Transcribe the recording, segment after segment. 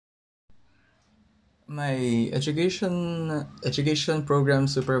My education program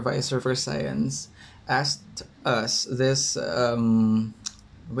supervisor for science asked us this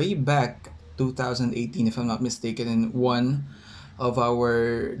way back 2018, if I'm not mistaken, in one of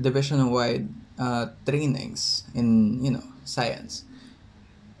our division-wide trainings in science.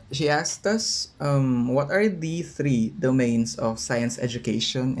 She asked us, what are the three domains of science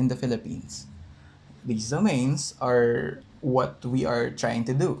education in the Philippines? These domains are what we are trying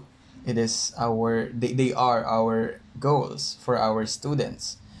to do. They are our goals for our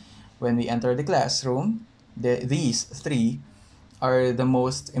students. When we enter the classroom, these three are the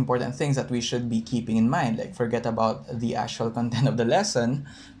most important things that we should be keeping in mind. Like, forget about the actual content of the lesson,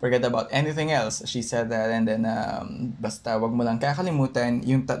 forget about anything else. She said that, and then basta wag mo lang kakalimutan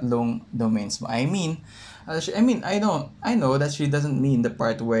yung tatlong domains mo. I know that she doesn't mean the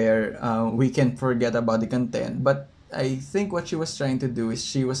part where we can forget about the content, but I think what she was trying to do is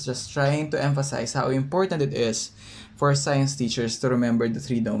she was just trying to emphasize how important it is for science teachers to remember the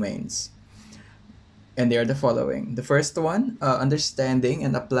three domains. And they are the following. The first one, understanding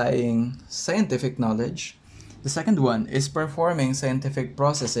and applying scientific knowledge. The second one is performing scientific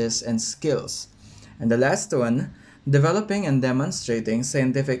processes and skills. And the last one, developing and demonstrating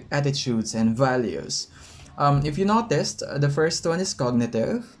scientific attitudes and values. If you noticed, the first one is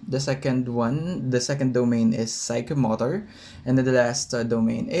cognitive. The second domain is psychomotor. And then the last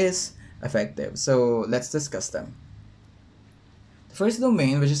domain is affective. So let's discuss them. The first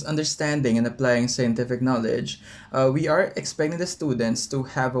domain, which is understanding and applying scientific knowledge, we are expecting the students to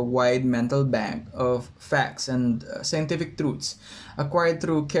have a wide mental bank of facts and scientific truths acquired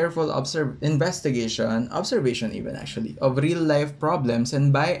through careful observation even actually, of real life problems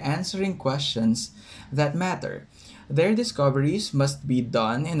and by answering questions that matter. Their discoveries must be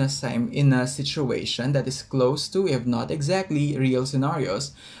done in a situation that is close to, if not exactly, real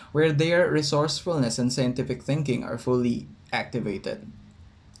scenarios where their resourcefulness and scientific thinking are fully activated.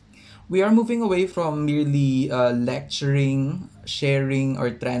 We are moving away from merely lecturing, sharing,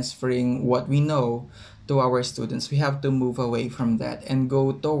 or transferring what we know to our students. We have to move away from that and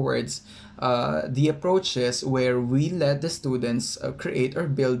go towards the approaches where we let the students create or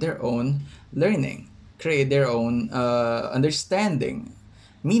build their own learning, create their own understanding,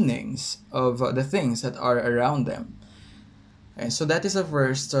 meanings of the things that are around them. And so that is the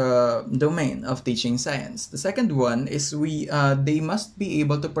first domain of teaching science. The second one is they must be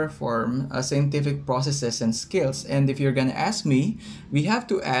able to perform scientific processes and skills. And if you're gonna ask me, we have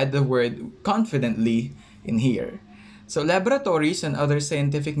to add the word confidently in here. So laboratories and other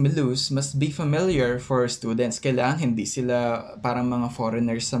scientific milieus must be familiar for students. Kailangan hindi sila parang mga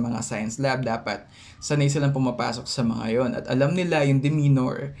foreigners sa mga science lab. Dapat sanay silang pumapasok sa mga yon at alam nila yung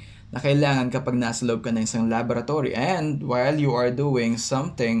demeanor na kailangan kapag nasa loob ka ng isang laboratory and while you are doing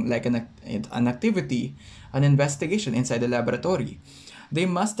something like an activity, an investigation inside the laboratory. They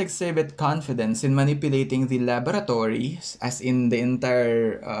must exhibit confidence in manipulating the laboratory, as in the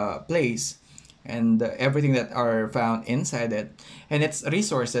entire place and everything that are found inside it, and its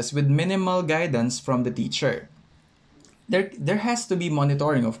resources with minimal guidance from the teacher. There has to be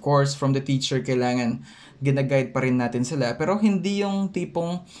monitoring, of course, from the teacher. Kailangan gina-guide pa rin natin sila, pero hindi yung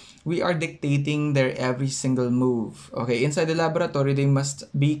tipong we are dictating their every single move. Okay, inside the laboratory, they must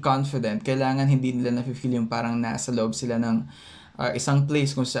be confident. Kailangan hindi nila nafe-feel yung parang nasa loob sila ng isang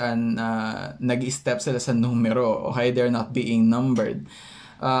place kung saan nag-step sila sa numero. Okay, they're not being numbered.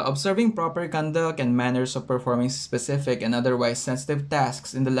 Observing proper conduct and manners of performing specific and otherwise sensitive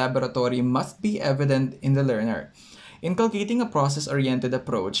tasks in the laboratory must be evident in the learner. Inculcating a process-oriented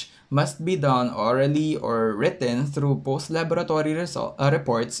approach must be done orally or written through post-laboratory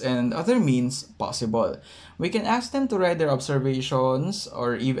reports and other means possible. We can ask them to write their observations,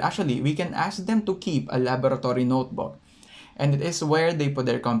 or actually, we can ask them to keep a laboratory notebook. And it is where they put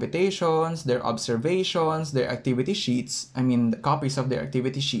their computations, their observations, their activity sheets, the copies of their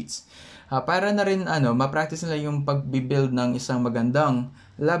activity sheets. Para na rin ma-practice nila yung pag-build ng isang magandang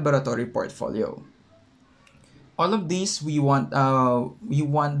laboratory portfolio. All of these we want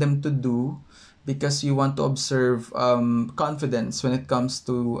them to do because you want to observe confidence when it comes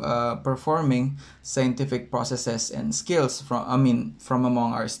to performing scientific processes and skills from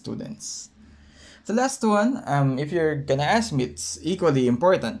among our students. The last one, if you're gonna ask me, it's equally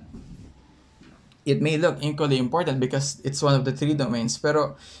important. It may look equally important because it's one of the three domains,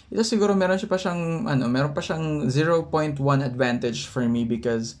 pero ito siguro meron pa siyang 0.1 advantage for me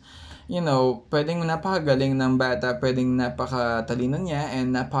because pwedeng napakagaling ng bata, pwedeng napakatalino niya,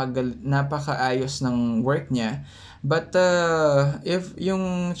 and napakaayos ng work niya. But if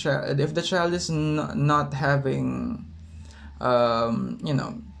the child is not having,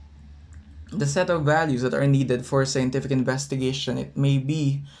 the set of values that are needed for scientific investigation, it may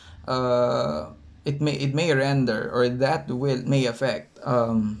be it may render, or that will may affect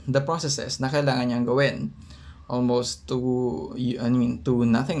the processes na kailangan niyang gawin almost to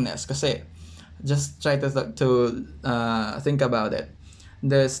nothingness. Kasi just try to think about it.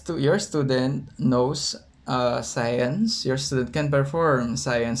 Your student knows science, your student can perform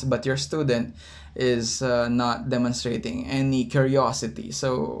science, but your student is not demonstrating any curiosity.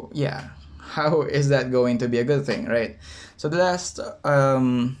 So yeah, how is that going to be a good thing, right? So the last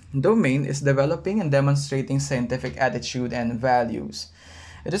domain is developing and demonstrating scientific attitude and values.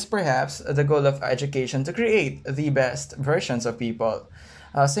 It is perhaps the goal of education to create the best versions of people.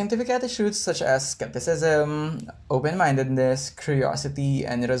 Scientific attitudes such as skepticism, open mindedness, curiosity,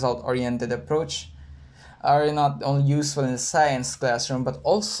 and result oriented approach are not only useful in the science classroom but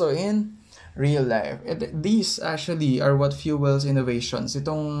also in real life. These actually are what fuels innovations.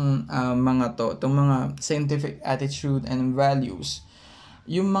 Itong mga scientific attitude and values,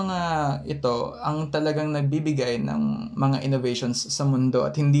 yung mga ito ang talagang nagbibigay ng mga innovations sa mundo,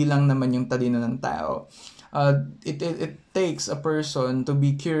 at hindi lang naman yung talino ng tao. It takes a person to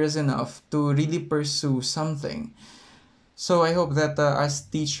be curious enough to really pursue something. So I hope that as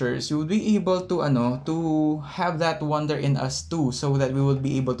teachers, you will be able to have that wonder in us too, so that we will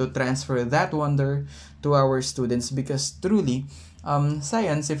be able to transfer that wonder to our students. Because truly,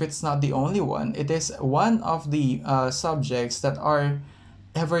 science, if it's not the only one, it is one of the subjects that are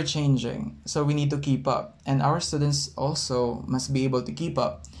ever changing. So we need to keep up, and our students also must be able to keep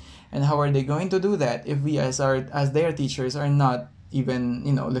up. And how are they going to do that if we as their teachers are not even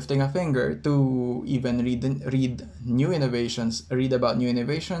lifting a finger to even read new innovations, read about new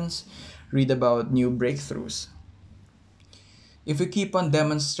innovations, read about new breakthroughs? If we keep on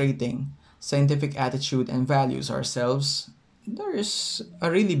demonstrating scientific attitude and values ourselves, there is a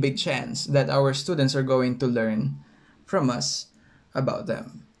really big chance that our students are going to learn from us about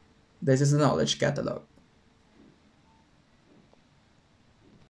them. This is the Knowledge Catalog.